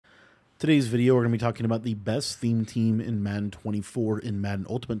Today's video, we're going to be talking about the best theme team in Madden 24 in Madden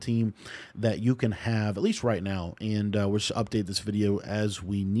Ultimate Team that you can have, at least right now. And we'll just update this video as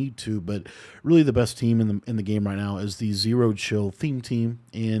we need to. But really, the best team in the game right now is the Zero Chill theme team.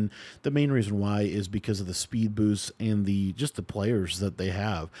 And the main reason why is because of the speed boosts and just the players that they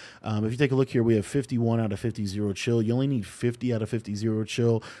have. If you take a look here, we have 51 out of 50 Zero Chill. You only need 50 out of 50 Zero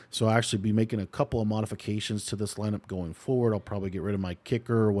Chill. So I'll actually be making a couple of modifications to this lineup going forward. I'll probably get rid of my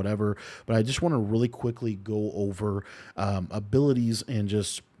kicker or whatever. But I just want to really quickly go over abilities and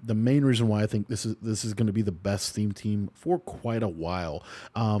just the main reason why I think this is going to be the best theme team for quite a while,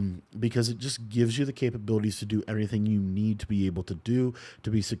 because it just gives you the capabilities to do everything you need to be able to do to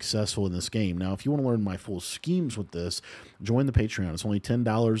be successful in this game. Now, if you want to learn my full schemes with this, join the Patreon. It's only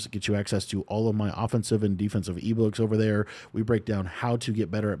 $10 to get you access to all of my offensive and defensive ebooks over there. We break down how to get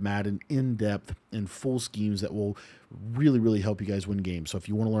better at Madden in depth and full schemes that will really help you guys win games. So if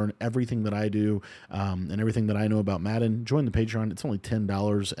you want to learn everything that I do and everything that I know about Madden, join the Patreon. It's only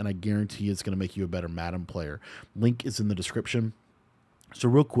 $10, and I guarantee it's going to make you a better Madden player. Link is in the description. So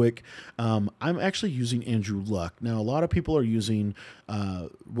real quick, I'm actually using Andrew Luck. Now, a lot of people are using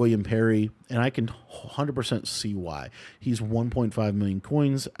William Perry, and I can 100% see why. He's 1.5 million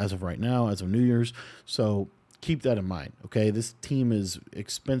coins as of right now, as of New Year's. So keep that in mind, okay? This team is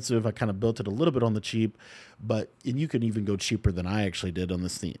expensive. I kind of built it a little bit on the cheap, and you can even go cheaper than I actually did on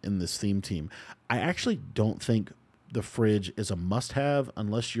this theme team. I actually don't think the fridge is a must-have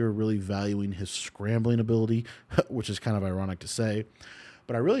unless you're really valuing his scrambling ability, which is kind of ironic to say.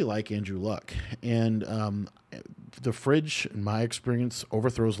 But I really like Andrew Luck, and the fridge, in my experience,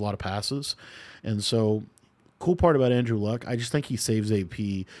 overthrows a lot of passes, and so cool part about Andrew Luck, I just think he saves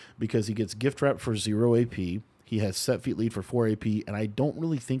AP because he gets gift wrap for 0 AP. He has set feet lead for 4 AP, and I don't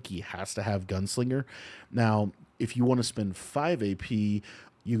really think he has to have Gunslinger. Now, if you want to spend 5 AP,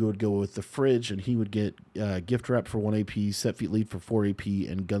 you would go with the fridge, and he would get gift wrap for 1 AP, set feet lead for 4 AP,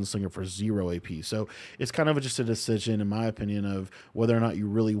 and Gunslinger for 0 AP. So it's kind of just a decision, in my opinion, of whether or not you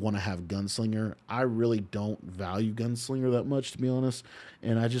really want to have Gunslinger. I really don't value Gunslinger that much, to be honest,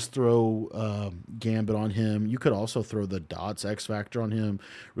 and I just throw Gambit on him. You could also throw the Dots X Factor on him,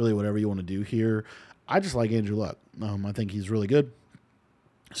 really whatever you want to do here. I just like Andrew Luck. I think he's really good.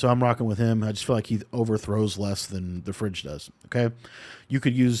 So I'm rocking with him. I just feel like he overthrows less than the fridge does, okay? You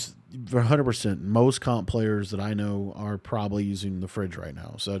could use, for 100%, most comp players that I know are probably using the fridge right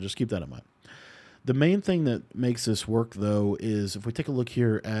now, so just keep that in mind. The main thing that makes this work, though, is if we take a look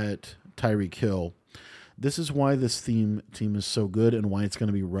here at Tyreek Hill, this is why this team is so good and why it's going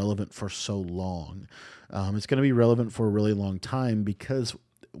to be relevant for so long. It's going to be relevant for a really long time because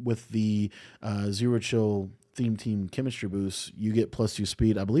with the Zero Chill theme team chemistry boost, you get +2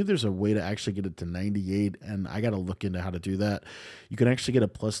 speed. I believe there's a way to actually get it to 98, and I got to look into how to do that. You can actually get a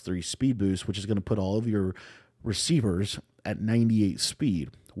 +3 speed boost, which is going to put all of your receivers at 98 speed.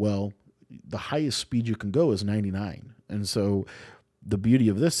 Well, the highest speed you can go is 99, and so the beauty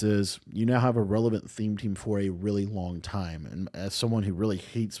of this is you now have a relevant theme team for a really long time. And as someone who really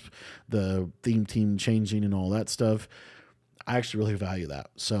hates the theme team changing and all that stuff, I actually really value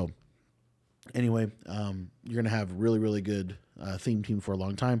that. So anyway, you're going to have really good theme team for a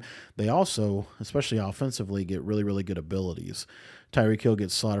long time. They also, especially offensively, get really good abilities. Tyreek Hill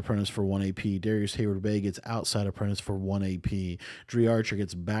gets Slot Apprentice for 1 AP. Darius Hayward-Bay gets Outside Apprentice for 1 AP. Dree Archer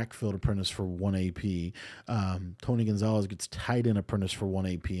gets Backfield Apprentice for 1 AP. Tony Gonzalez gets Tight End Apprentice for 1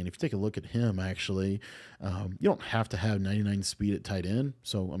 AP. And if you take a look at him, actually, you don't have to have 99 speed at tight end.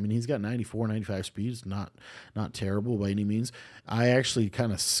 So, I mean, he's got 94, 95 speed. It's not terrible by any means. I actually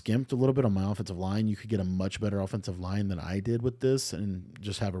kind of skimped a little bit on my offensive line. You could get a much better offensive line than I did with this and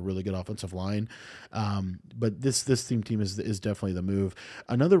just have a really good offensive line. But this theme team is definitely the move.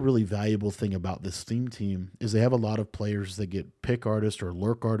 Another really valuable thing about this theme team is they have a lot of players that get pick artist or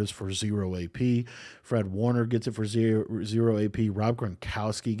lurk artist for 0 AP. Fred Warner gets it for 0 AP. Rob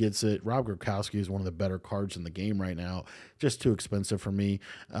Gronkowski gets it. Rob Gronkowski is one of the better cards in the game right now. Just too expensive for me.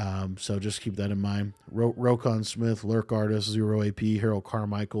 So just keep that in mind. Rokon Smith, lurk artist, 0 AP. Harold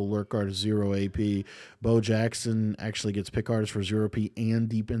Carmichael, lurk artist, 0 AP. Bo Jackson actually gets pick artist for 0 AP and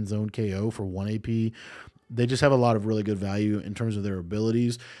deep end zone KO for 1 AP. They just have a lot of really good value in terms of their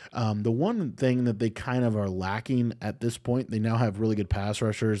abilities. The one thing that they kind of are lacking at this point, they now have really good pass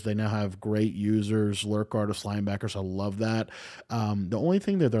rushers. They now have great users, lurk artists, linebackers. I love that. The only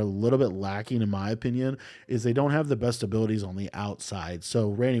thing that they're a little bit lacking, in my opinion, is they don't have the best abilities on the outside. So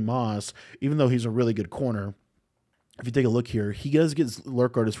Randy Moss, even though he's a really good corner, if you take a look here, he does get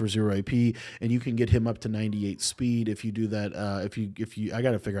Lurk Artist for 0 AP, and you can get him up to 98 speed if you do that. I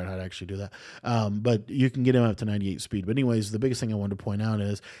got to figure out how to actually do that. But you can get him up to 98 speed. But anyways, the biggest thing I wanted to point out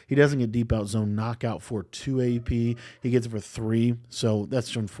is he doesn't get Deep Out Zone Knockout for 2 AP. He gets it for 3, so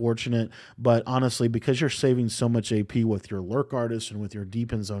that's unfortunate. But honestly, because you're saving so much AP with your Lurk Artist and with your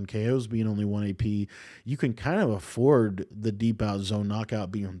Deep In Zone KOs being only 1 AP, you can kind of afford the Deep Out Zone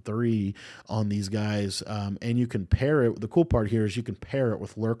Knockout being 3 on these guys, and you can pair it. The cool part here is you can pair it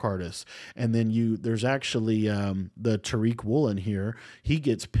with Lurk Artist, and then there's actually the Tariq Woolen here. He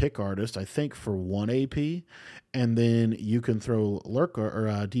gets Pick Artist, I think, for 1 AP, and then you can throw Lurk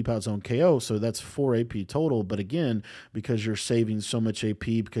or Deep Out Zone KO, so that's 4 AP total. But again, because you're saving so much AP,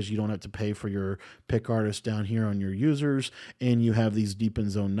 because you don't have to pay for your Pick Artist down here on your users, and you have these Deep In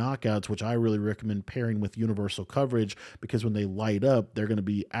Zone knockouts, which I really recommend pairing with Universal Coverage, because when they light up, they're going to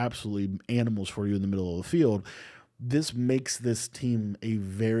be absolutely animals for you in the middle of the field. This makes this team a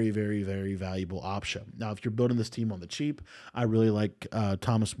very, very, very valuable option. Now, if you're building this team on the cheap, I really like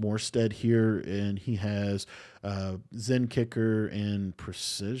Thomas Morstead here, and he has Zen Kicker and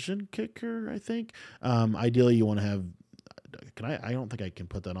Precision Kicker, I think. Ideally, you want to have I don't think I can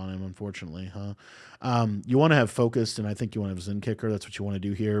put that on him, unfortunately, huh? You want to have Focused, and I think you want to have Zen Kicker. That's what you want to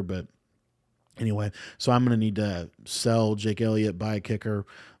do here, but anyway, so I'm going to need to sell Jake Elliott, buy a kicker.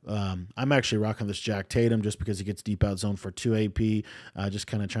 I'm actually rocking this Jack Tatum just because he gets Deep Out Zone for 2 AP, just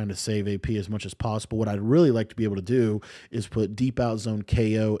kind of trying to save AP as much as possible. What I'd really like to be able to do is put Deep Out Zone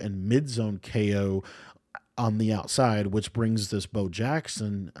KO and Mid Zone KO on the outside, which brings this Bo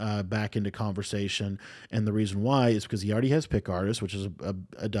Jackson back into conversation. And the reason why is because he already has Pick Artist, which is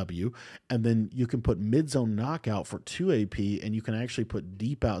a W. And then you can put Mid Zone Knockout for 2 AP, and you can actually put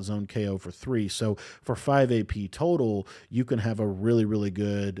Deep Out Zone KO for 3. So for 5 AP total, you can have a really, really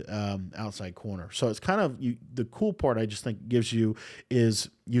good outside corner. So it's kind of the cool part I just think gives you is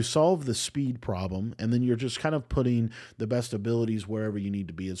you solve the speed problem, and then you're just kind of putting the best abilities wherever you need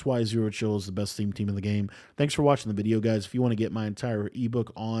to be. It's why Zero Chill is the best team in the game. Thanks for watching the video, guys. If you want to get my entire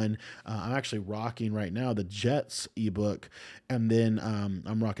ebook on, I'm actually rocking right now the Jets ebook, and then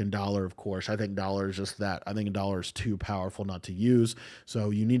I'm rocking Dollar, of course. I think Dollar is just that. I think Dollar is too powerful not to use,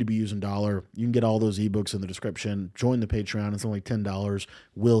 so you need to be using Dollar. You can get all those ebooks in the description. Join the Patreon. It's only $10.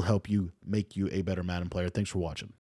 Will help you make you a better Madden player. Thanks for watching.